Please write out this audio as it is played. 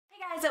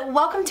Guys,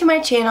 welcome to my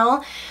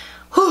channel.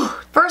 Whew.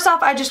 First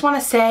off, I just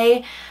want to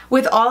say,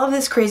 with all of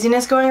this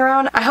craziness going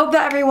around, I hope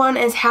that everyone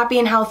is happy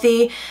and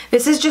healthy.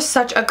 This is just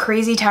such a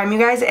crazy time, you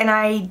guys, and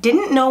I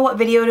didn't know what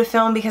video to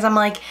film because I'm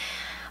like,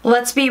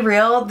 let's be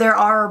real, there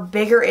are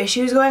bigger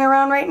issues going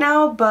around right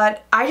now,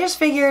 but I just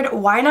figured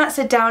why not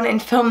sit down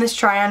and film this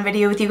try-on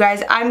video with you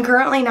guys. I'm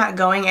currently not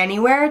going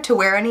anywhere to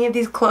wear any of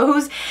these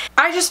clothes.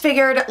 I just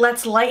figured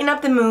let's lighten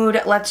up the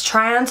mood, let's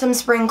try on some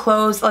spring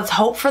clothes, let's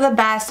hope for the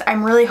best.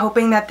 I'm really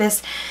hoping that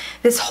this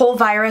whole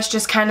virus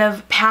just kind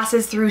of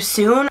passes through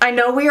soon. I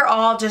know we are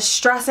all just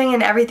stressing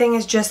and everything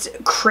is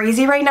just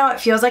crazy right now. It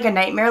feels like a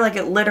nightmare, like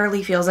it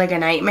literally feels like a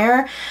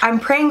nightmare.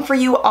 I'm praying for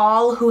you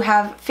all who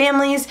have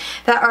families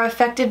that are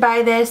affected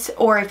by this,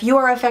 or if you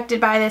are affected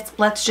by this,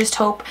 let's just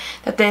hope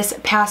that this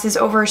passes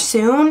over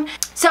soon.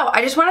 So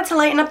I just wanted to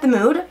lighten up the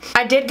mood.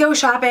 I did go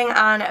shopping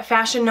on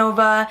Fashion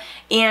Nova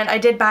and I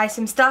did buy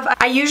some stuff.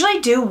 I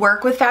usually do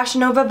work with Fashion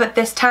Nova, but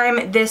this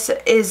time this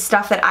is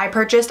stuff that I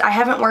purchased. I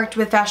haven't worked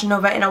with Fashion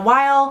Nova in a while.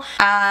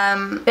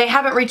 They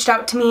haven't reached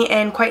out to me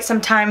in quite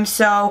some time,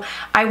 so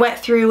I went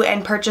through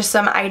and purchased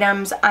some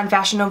items on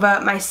Fashion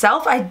Nova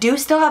myself. I do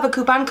still have a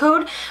coupon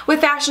code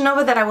with Fashion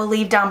Nova that I will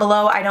leave down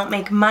below. I don't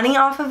make money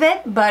off of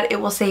it, but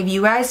it will save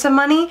you guys some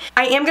money.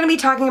 I am going to be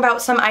talking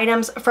about some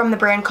items from the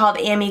brand called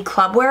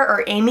AMICLUBWEAR,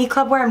 or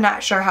AMICLUBWEAR, I'm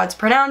not sure how it's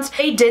pronounced.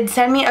 They did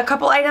send me a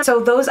couple items, so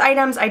those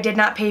items I did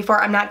not pay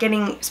for. I'm not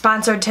getting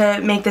sponsored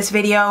to make this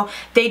video.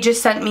 They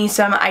just sent me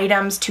some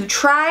items to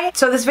try.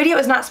 So this video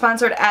is not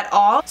sponsored at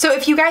all. So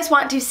if you guys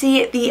want to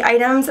see the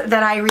items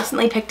that I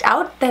recently picked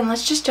out, then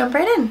let's just jump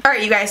right in.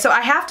 Alright you guys, so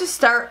I have to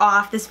start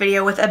off this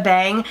video with a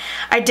bang.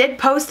 I did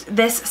post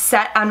this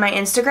set on my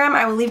Instagram.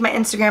 I will leave my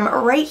Instagram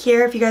right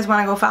here if you guys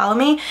want to go follow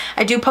me.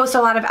 I do post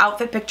a lot of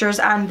outfit pictures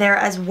on there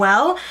as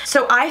well.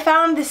 So I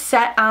found this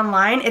set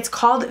online. It's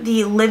called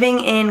the Living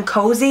in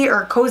Cozy,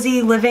 or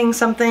Cozy Living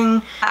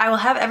something. I will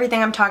have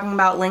everything I'm talking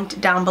about linked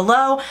down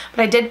below,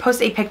 but I did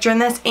post a picture in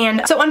this,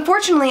 and so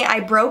unfortunately I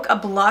broke a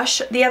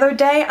blush the other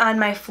day on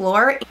my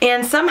floor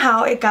and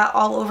somehow it got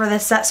all over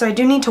this set, so I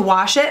do need to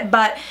wash it,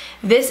 but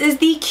this is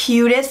the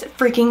cutest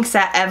freaking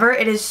set ever.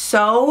 It is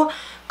so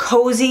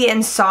cozy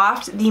and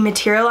soft. The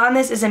material on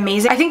this is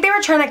amazing. I think they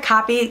were trying to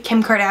copy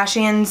Kim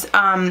Kardashian's,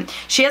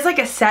 she has like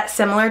a set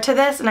similar to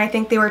this, and I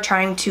think they were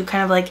trying to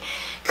kind of like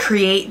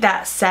create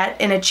that set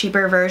in a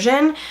cheaper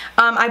version.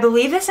 I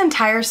believe this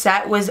entire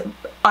set was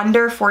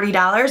under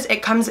 $40.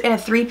 It comes in a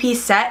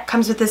 3-piece set,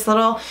 comes with this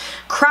little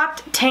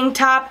cropped tank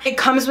top. It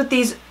comes with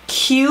these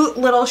cute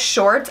little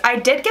shorts. I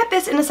did get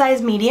this in a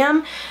size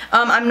medium.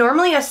 I'm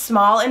normally a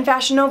small in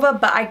Fashion Nova,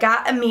 but I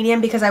got a medium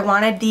because I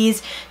wanted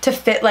these to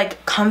fit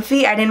like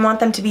comfy. I didn't want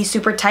them to be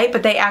super tight,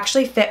 but they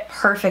actually fit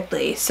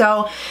perfectly.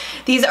 So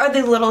these are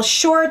the little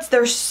shorts.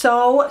 They're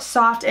so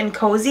soft and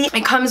cozy.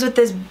 It comes with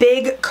this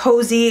big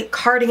cozy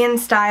cardigan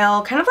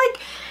style, kind of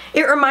like,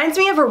 it reminds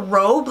me of a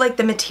robe, like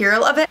the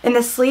material of it, and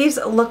the sleeves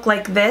look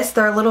like this.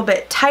 They're a little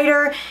bit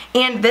tighter,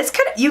 and this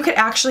you could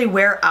actually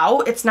wear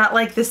out. It's not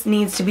like this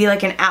needs to be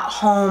like an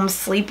at-home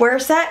sleepwear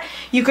set.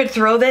 You could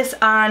throw this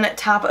on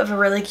top of a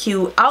really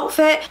cute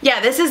outfit. Yeah,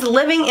 this is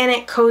Living in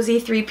It Cozy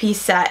 3-piece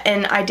set,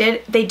 and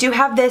they do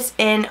have this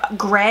in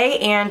gray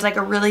and like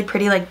a really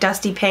pretty like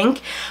dusty pink,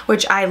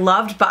 which I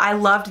loved, but I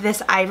loved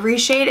this ivory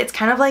shade. It's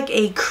kind of like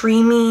a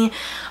creamy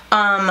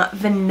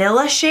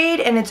vanilla shade,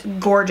 and it's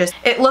gorgeous.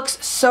 It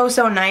looks so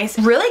nice.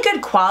 Really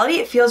good quality.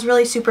 It feels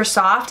really super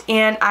soft,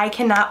 and I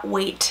cannot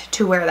wait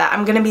to wear that.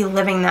 I'm gonna be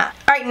living that.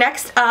 Alright,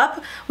 next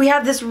up we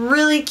have this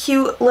really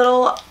cute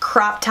little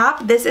crop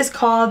top. This is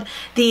called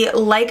the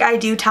Like I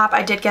Do top.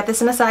 I did get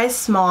this in a size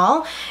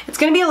small. It's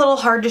gonna be a little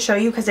hard to show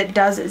you because it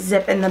does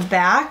zip in the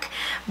back,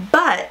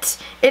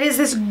 but it is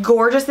this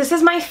gorgeous, this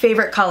is my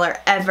favorite color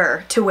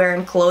ever to wear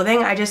in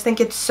clothing. I just think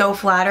it's so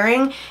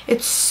flattering.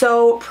 It's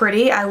so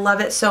pretty. I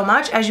love it so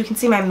much. As you can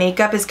see, my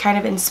makeup is kind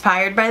of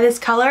inspired by this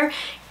color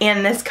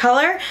and this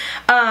color.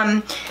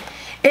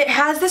 It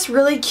has this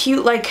really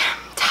cute like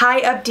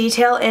tie-up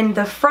detail in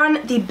the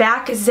front. The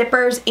back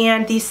zippers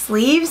and the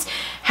sleeves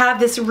have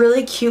this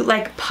really cute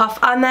like puff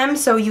on them,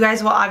 so you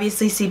guys will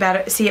obviously see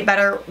it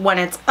better when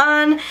it's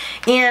on.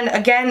 And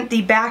again,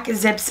 the back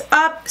zips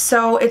up,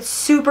 so it's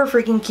super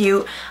freaking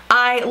cute.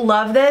 I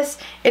love this.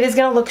 It is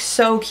gonna look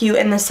so cute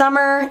in the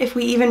summer, if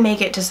we even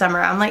make it to summer.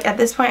 I'm like, at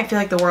this point I feel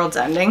like the world's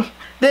ending.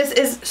 This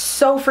is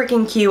so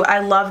freaking cute. I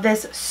love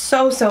this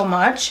so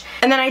much.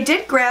 And then I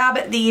did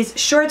grab these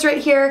shorts right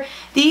here.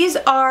 These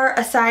are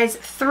a size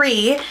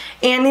 3,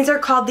 and these are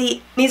called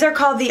the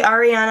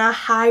Ariana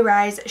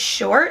high-rise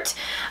short.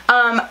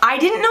 I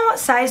didn't know what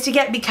size to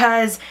get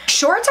because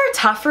shorts are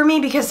tough for me,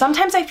 because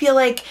sometimes I feel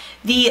like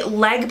the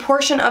leg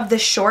portion of the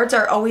shorts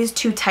are always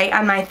too tight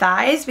on my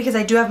thighs because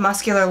I do have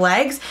muscular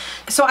legs.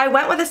 So I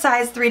went with a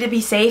size 3 to be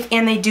safe,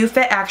 and they do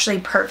fit actually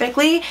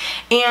perfectly,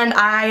 and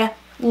I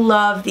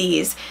love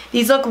these.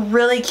 These look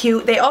really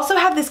cute. They also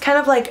have this kind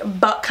of like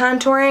butt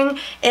contouring,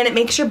 and it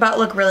makes your butt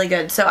look really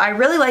good. So I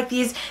really like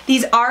these.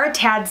 These are a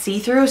tad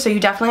see-through, so you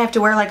definitely have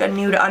to wear like a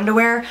nude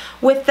underwear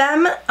with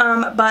them,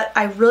 but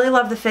I really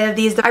love the fit of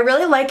these. I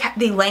really like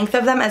the length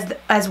of them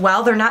as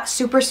well. They're not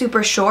super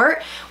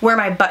short where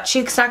my butt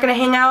cheek's not gonna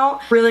hang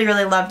out. Really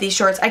love these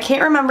shorts. I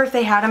can't remember if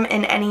they had them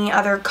in any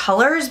other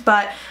colors,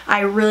 but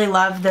I really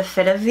love the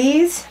fit of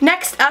these.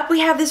 Next up, we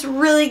have this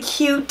really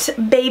cute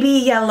baby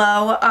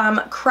yellow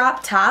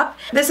crop top.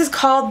 This is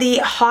called the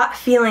Hot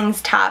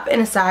Feelings top in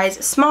a size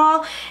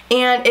small,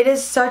 and it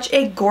is such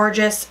a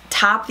gorgeous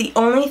top. The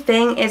only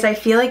thing is I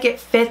feel like it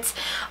fits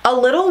a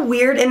little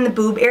weird in the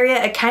boob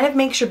area. It kind of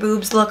makes your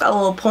boobs look a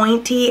little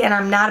pointy, and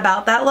I'm not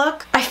about that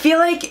look. I feel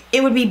like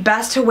it would be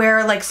best to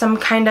wear like some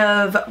kind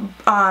of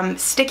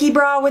sticky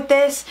bra with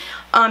this,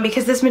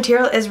 because this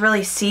material is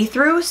really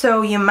see-through,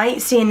 so you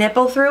might see a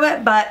nipple through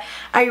it, but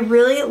I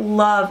really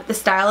love the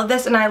style of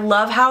this, and I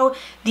love how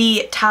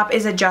the top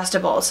is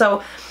adjustable.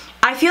 So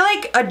I feel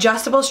like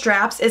adjustable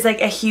straps is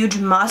like a huge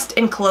must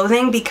in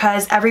clothing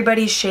because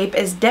everybody's shape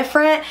is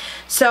different.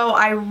 So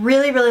I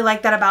really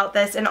like that about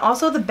this, and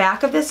also the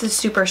back of this is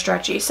super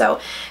stretchy, so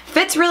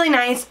fits really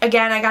nice.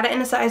 Again, I got it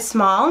in a size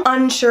small.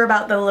 Unsure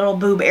about the little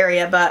boob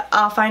area, but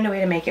I'll find a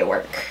way to make it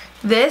work.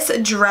 This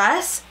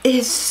dress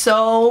is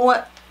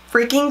so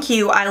freaking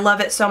cute. I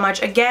love it so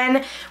much.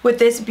 Again, with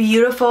this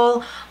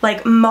beautiful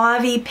like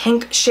mauve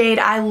pink shade.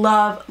 I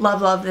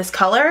love this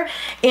color.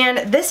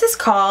 And this is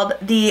called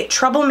the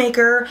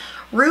Troublemaker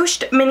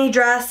ruched mini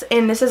dress,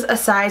 and this is a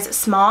size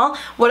small.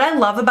 What I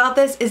love about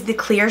this is the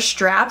clear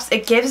straps.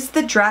 It gives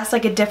the dress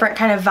like a different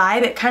kind of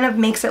vibe. It kind of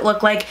makes it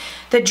look like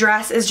the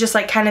dress is just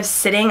like kind of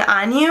sitting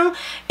on you,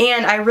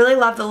 and I really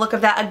love the look of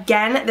that.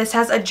 Again, this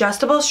has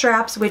adjustable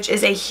straps, which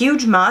is a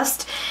huge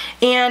must,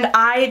 and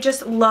I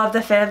just love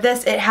the fit of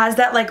this. It has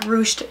that like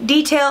ruched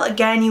detail.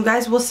 Again, you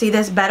guys will see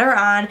this better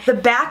on. The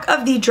back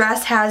of the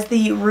dress has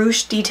the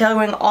ruched detail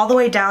going all the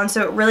way down,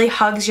 so it really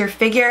hugs your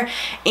figure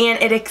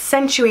and it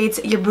accentuates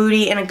your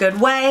booty in a good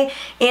way,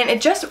 and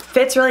it just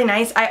fits really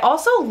nice. I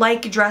also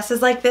like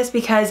dresses like this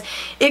because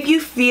if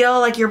you feel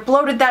like you're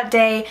bloated that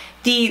day,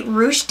 the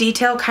ruched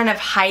detail kind of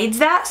hides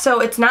that, so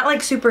it's not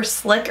like super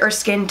slick or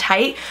skin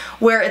tight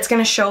where it's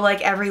gonna show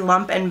like every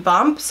lump and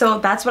bump. So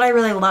that's what I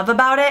really love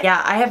about it.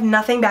 Yeah, I have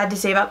nothing bad to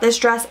say about this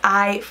dress.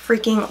 I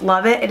freaking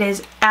love it. It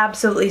is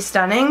absolutely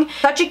stunning.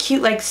 Such a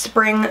cute like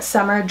spring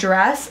summer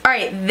dress.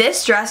 Alright,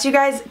 this dress, you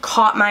guys,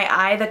 caught my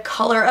eye. The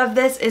color of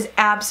this is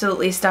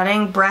absolutely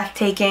stunning,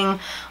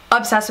 breathtaking.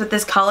 Obsessed with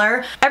this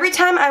color. Every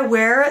time I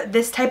wear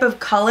this type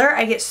of color,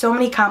 I get so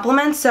many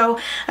compliments, so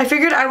I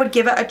figured I would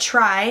give it a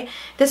try.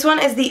 This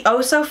one is the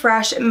Oh So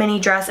Fresh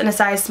mini dress in a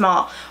size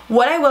small.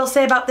 What I will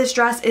say about this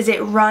dress is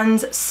it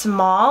runs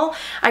small.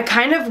 I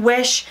kind of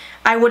wish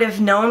I would have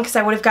known because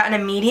I would have gotten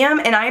a medium,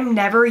 and I'm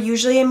never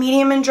usually a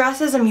medium in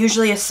dresses. I'm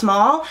usually a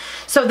small.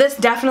 So this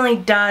definitely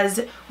does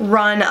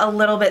run a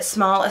little bit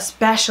small,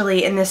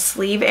 especially in this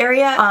sleeve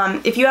area.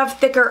 If you have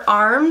thicker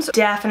arms,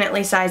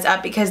 definitely size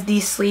up because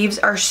these sleeves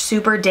are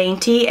super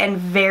dainty and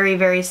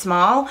very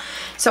small.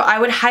 So I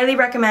would highly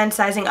recommend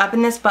sizing up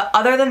in this, but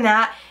other than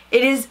that,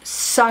 it is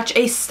such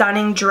a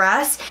stunning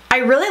dress. I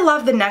really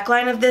love the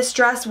neckline of this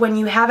dress. When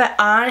you have it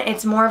on,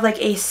 it's more of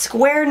like a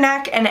square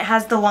neck, and it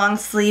has the long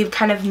sleeve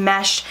kind of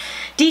mesh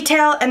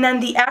detail, and then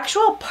the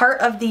actual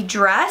part of the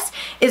dress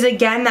is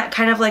again that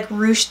kind of like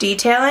ruched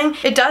detailing.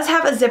 It does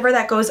have a zipper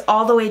that goes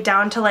all the way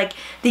down to like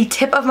the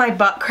tip of my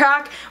butt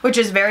crack, which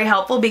is very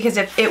helpful because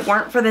if it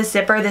weren't for this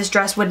zipper, this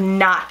dress would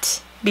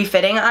not be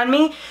fitting on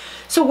me.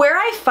 So where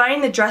I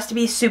find the dress to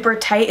be super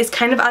tight is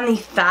kind of on the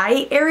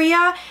thigh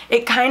area.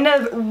 It kind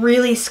of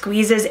really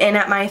squeezes in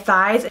at my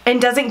thighs and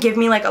doesn't give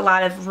me like a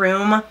lot of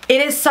room.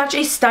 It is such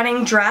a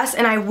stunning dress,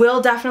 and I will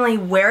definitely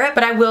wear it,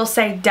 but I will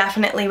say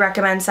definitely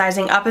recommend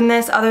sizing up in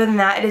this. Other than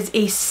that, it is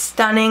a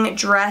stunning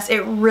dress.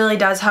 It really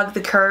does hug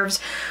the curves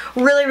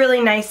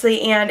really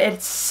nicely, and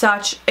it's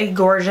such a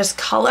gorgeous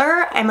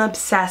color. I'm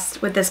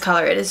obsessed with this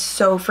color. It is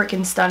so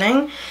freaking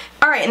stunning.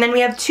 Alright, and then we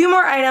have two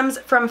more items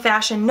from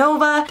Fashion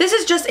Nova. This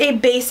is just a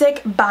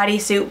basic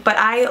bodysuit, but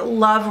I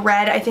love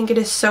red. I think it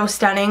is so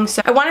stunning.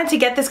 So I wanted to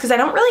get this because I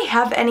don't really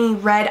have any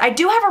red. I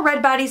do have a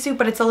red bodysuit,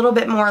 but it's a little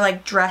bit more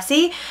like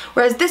dressy,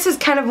 whereas this is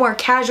kind of more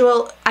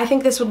casual. I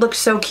think this would look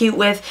so cute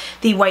with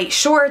the white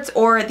shorts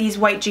or these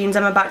white jeans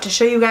I'm about to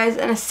show you guys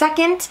in a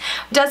second.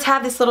 It does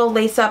have this little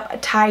lace-up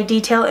tie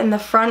detail in the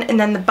front, and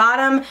then the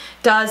bottom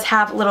does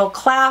have little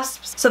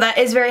clasps, so that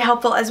is very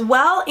helpful as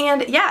well.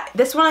 And yeah,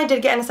 this one I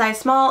did get in a size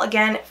small.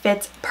 Again,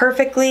 fits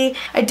perfectly.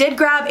 I did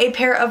grab a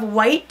pair of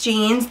white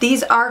jeans.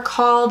 These are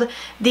called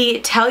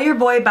the Tell Your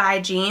Boy Bye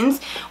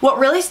jeans. What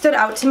really stood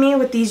out to me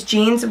with these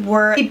jeans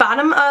were the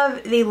bottom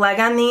of the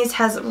leg on these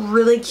has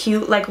really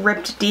cute like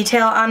ripped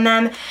detail on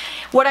them.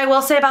 What I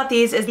will say about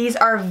these is these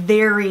are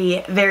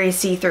very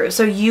see-through.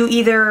 So you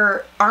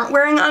either aren't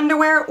wearing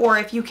underwear, or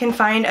if you can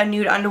find a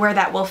nude underwear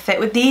that will fit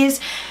with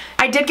these,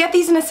 I did get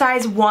these in a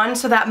size 1,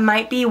 so that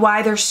might be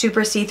why they're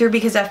super see-through,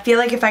 because I feel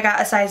like if I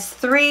got a size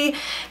 3,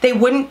 they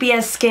wouldn't be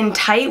as skin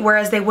tight,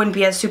 whereas they wouldn't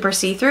be as super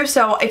see-through.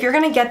 So if you're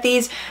gonna get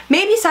these,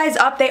 maybe size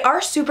up. They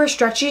are super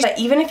stretchy, but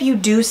even if you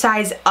do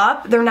size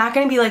up, they're not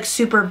gonna be like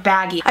super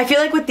baggy. I feel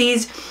like with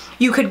these,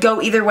 you could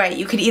go either way.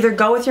 You could either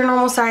go with your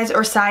normal size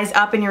or size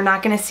up, and you're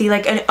not gonna see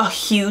like a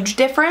huge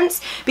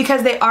difference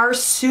because they are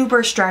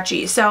super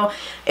stretchy. So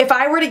if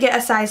I were to get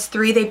a size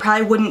 3, they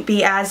probably wouldn't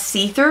be as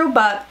see-through,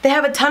 but they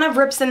have a ton of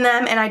rips in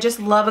them, and I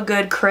just love a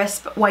good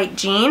crisp white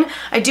jean.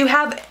 I do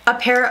have a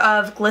pair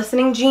of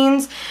glistening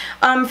jeans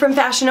from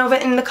Fashion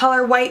Nova in the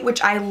color white,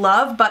 which I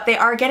love, but they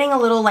are getting a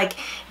little like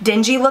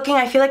dingy looking.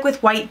 I feel like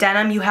with white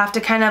denim, you have to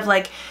kind of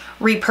like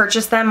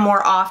repurchase them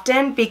more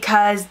often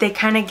because they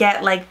kind of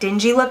get like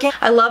dingy looking.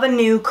 I love a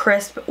new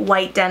crisp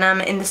white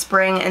denim in the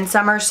spring and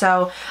summer,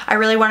 so I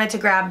really wanted to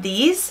grab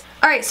these.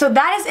 Alright, so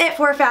that is it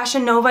for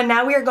Fashion Nova.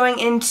 Now we are going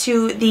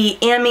into the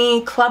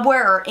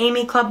AMICLUBWEAR or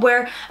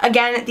AMICLUBWEAR.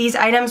 Again, these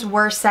items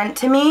were sent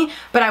to me,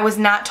 but I was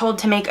not told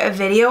to make a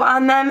video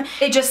on them.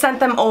 They just sent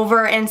them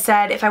over and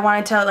said if I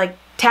wanted to like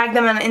tag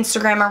them on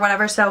Instagram or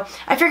whatever, so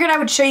I figured I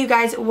would show you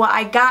guys what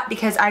I got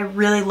because I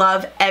really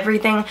love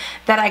everything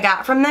that I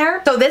got from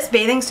there. So this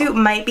bathing suit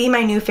might be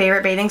my new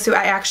favorite bathing suit.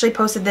 I actually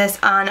posted this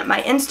on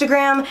my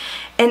Instagram,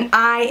 and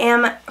I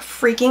am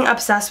freaking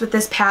obsessed with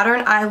this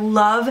pattern. I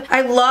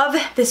love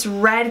this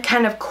red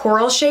kind of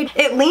coral shade.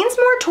 It leans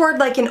more toward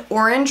like an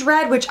orange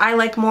red, which I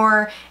like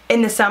more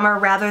in the summer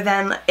rather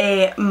than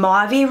a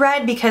mauve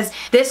red, because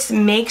this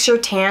makes your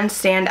tan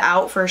stand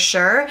out for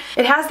sure.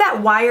 It has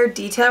that wire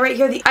detail right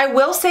here. I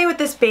will say with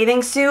this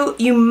bathing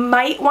suit, you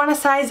might want to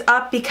size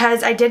up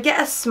because I did get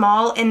a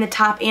small in the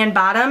top and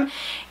bottom,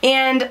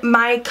 and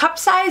my cup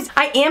size,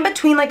 I am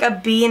between like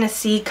a B and a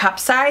C cup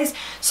size,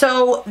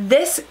 so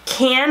this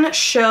can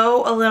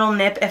show a little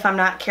nip if I'm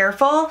not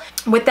careful.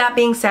 With that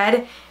being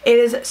said, it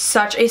is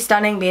such a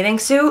stunning bathing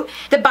suit.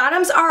 The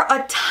bottoms are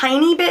a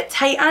tiny bit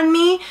tight on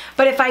me,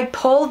 but if I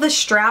pull the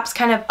straps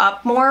kind of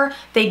up more,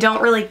 they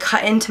don't really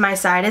cut into my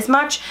side as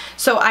much.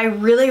 So I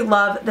really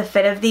love the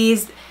fit of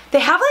these. They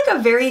have like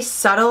a very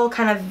subtle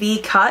kind of V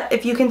cut,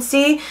 if you can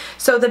see,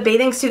 so the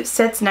bathing suit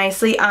sits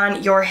nicely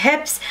on your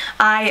hips.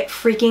 I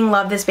freaking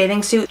love this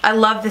bathing suit. I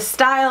love the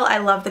style, I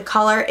love the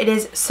color. It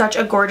is such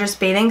a gorgeous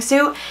bathing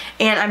suit,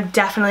 and I'm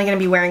definitely going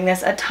to be wearing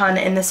this a ton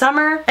in the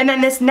summer. And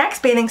then this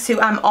next bathing suit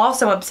I'm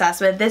also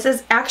obsessed with. This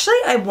is actually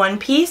a one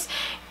piece.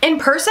 In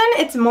person,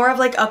 it's more of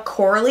like a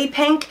corally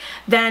pink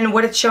than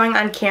what it's showing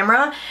on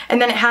camera.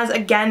 And then it has,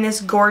 again, this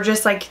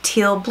gorgeous like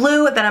teal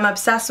blue that I'm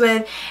obsessed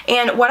with.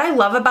 And what I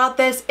love about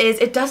this is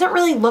it doesn't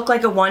really look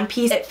like a one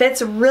piece. It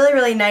fits really,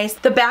 really nice.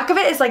 The back of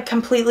it is like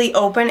completely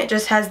open. It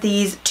just has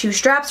these two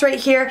straps right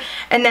here.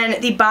 And then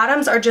the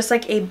bottoms are just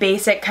like a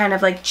basic kind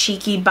of like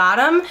cheeky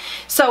bottom.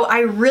 So I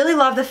really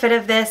love the fit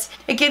of this.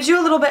 It gives you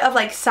a little bit of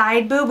like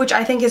side boob, which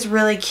I think is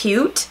really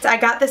cute. I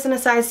got this in a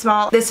size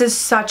small. This is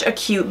such a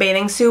cute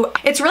bathing suit.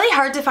 It's really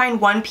hard to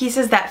find one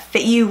pieces that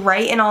fit you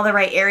right in all the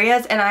right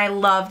areas, and I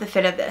love the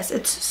fit of this.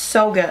 It's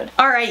so good.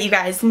 Alright, you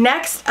guys,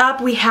 next up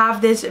we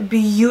have this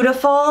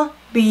beautiful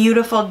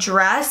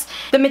dress.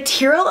 The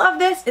material of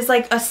this is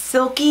like a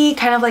silky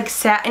kind of like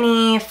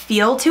satiny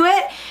feel to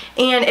it,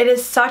 and it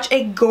is such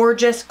a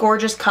gorgeous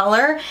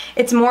color.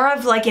 It's more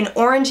of like an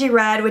orangey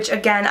red, which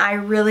again I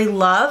really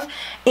love,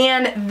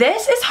 and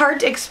this is hard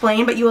to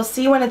explain, but you will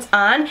see when it's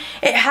on.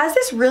 It has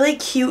this really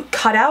cute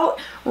cutout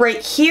right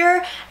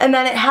here, and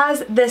then it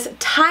has this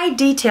tie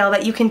detail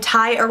that you can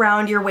tie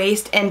around your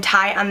waist and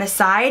tie on the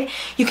side.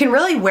 You can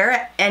really wear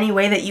it any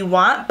way that you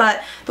want,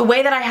 but the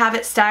way that I have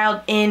it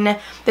styled in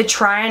the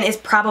try-on is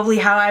probably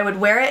how I would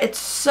wear it. It's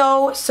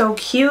so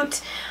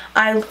cute.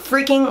 I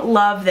freaking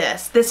love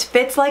this. This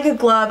fits like a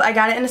glove. I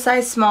got it in a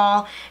size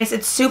small.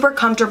 It's super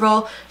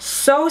comfortable,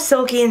 so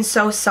silky and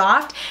so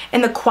soft,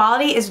 and the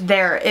quality is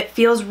there. It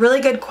feels really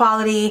good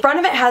quality. The front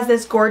of it has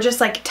this gorgeous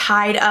like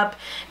tied up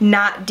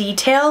knot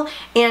detail,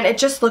 and it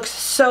just looks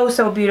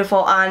so beautiful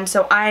on,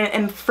 so I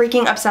am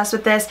freaking obsessed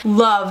with this.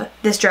 Love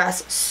this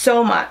dress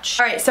so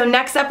much. Alright, so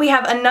next up we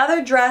have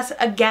another dress,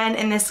 again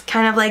in this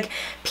kind of like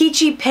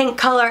peachy pink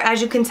color.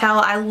 As you can tell,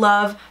 I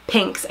love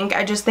pinks, and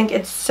I just think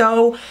it's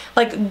so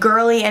like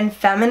girly and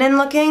feminine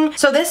looking.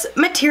 So this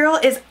material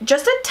is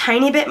just a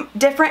tiny bit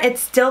different.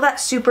 It's still that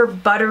super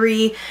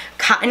buttery,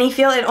 cottony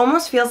feel. It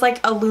almost feels like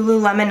a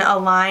Lululemon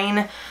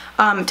Align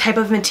type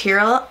of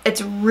material.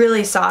 It's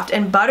really soft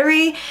and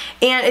buttery,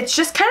 and it's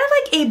just kind of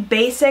like a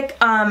basic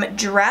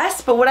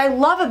dress, but what I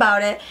love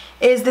about it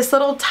is this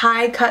little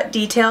tie cut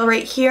detail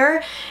right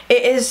here.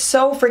 It is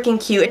so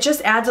freaking cute. It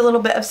just adds a little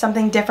bit of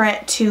something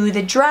different to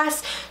the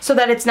dress so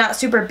that it's not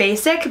super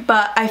basic,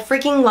 but I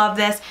freaking love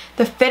this.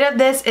 The fit of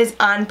this is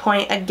on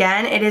point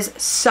again. It is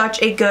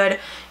such a good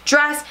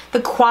dress.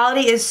 The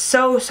quality is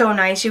so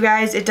nice, you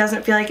guys. It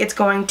doesn't feel like it's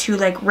going to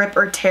like rip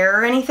or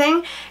tear or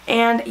anything,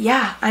 and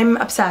yeah, I'm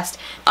obsessed.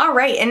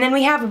 Alright, and then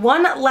we have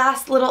one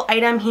last little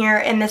item here,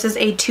 and this is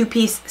a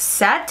 2-piece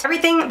set.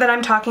 Everything that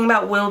I'm talking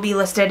about will be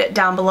listed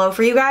down below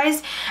for you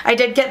guys. I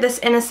did get this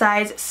in a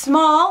size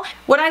small.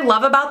 What I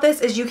love about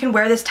this is you can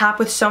wear this top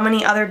with so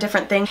many other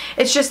different things.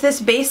 It's just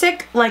this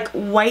basic like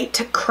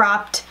white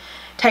cropped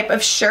type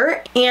of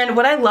shirt, and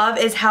what I love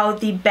is how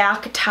the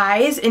back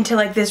ties into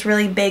like this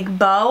really big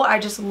bow. I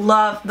just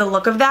love the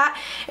look of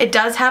that. It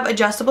does have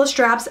adjustable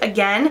straps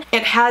again.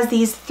 It has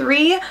these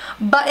 3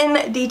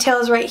 button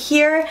details right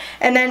here,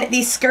 and then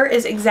the skirt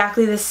is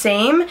exactly the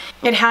same.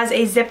 It has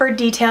a zipper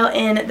detail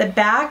in the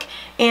back,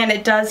 and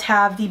it does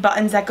have the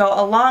buttons that go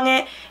along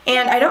it.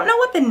 And I don't know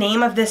what the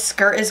name of this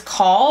skirt is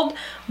called,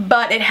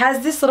 but it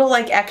has this little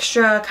like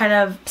extra kind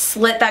of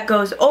slit that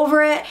goes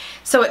over it,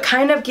 so it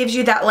kind of gives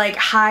you that like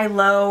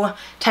high-low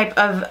type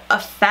of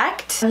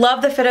effect.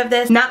 Love the fit of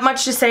this. Not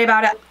much to say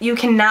about it. You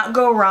cannot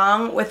go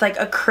wrong with like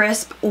a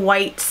crisp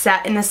white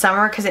set in the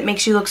summer because it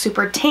makes you look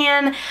super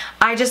tan.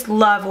 I just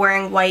love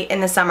wearing white in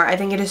the summer. I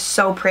think it is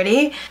so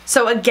pretty.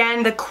 So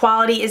again, the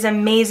quality is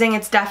amazing.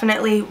 It's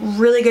definitely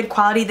really good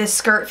quality. This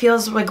skirt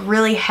feels like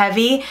really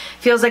heavy.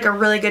 Feels like a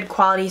really good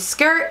quality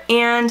skirt,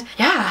 and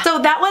yeah. So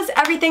that was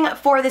everything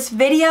for this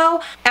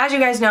video. As you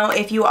guys know,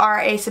 if you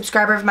are a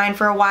subscriber of mine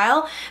for a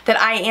while, that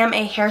I am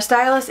a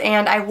hairstylist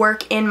and I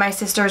work in my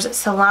sister's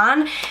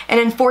salon, and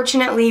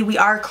unfortunately we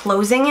are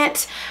closing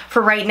it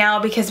for right now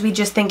because we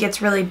just think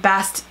it's really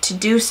best to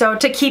do so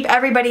to keep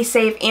everybody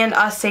safe and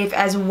us safe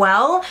as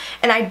well.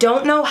 And I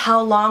don't know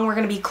how long we're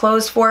going to be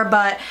closed for,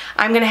 but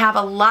I'm going to have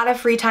a lot of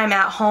free time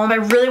at home. I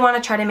really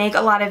want to try to make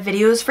a lot of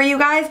videos for you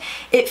guys.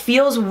 It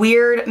feels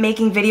weird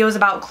making videos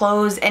about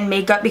clothes and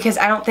makeup because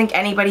I don't think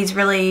anybody's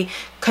really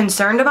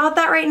concerned about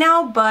that right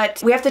now,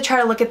 but we have to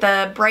try to look at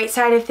the bright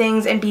side of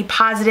things and be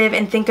positive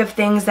and think of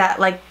things that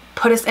like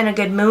put us in a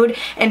good mood,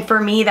 and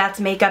for me that's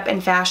makeup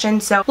and fashion.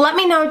 So let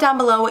me know down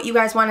below what you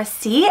guys want to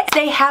see.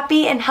 Stay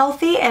happy and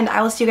healthy, and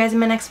I will see you guys in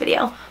my next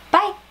video.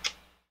 Bye!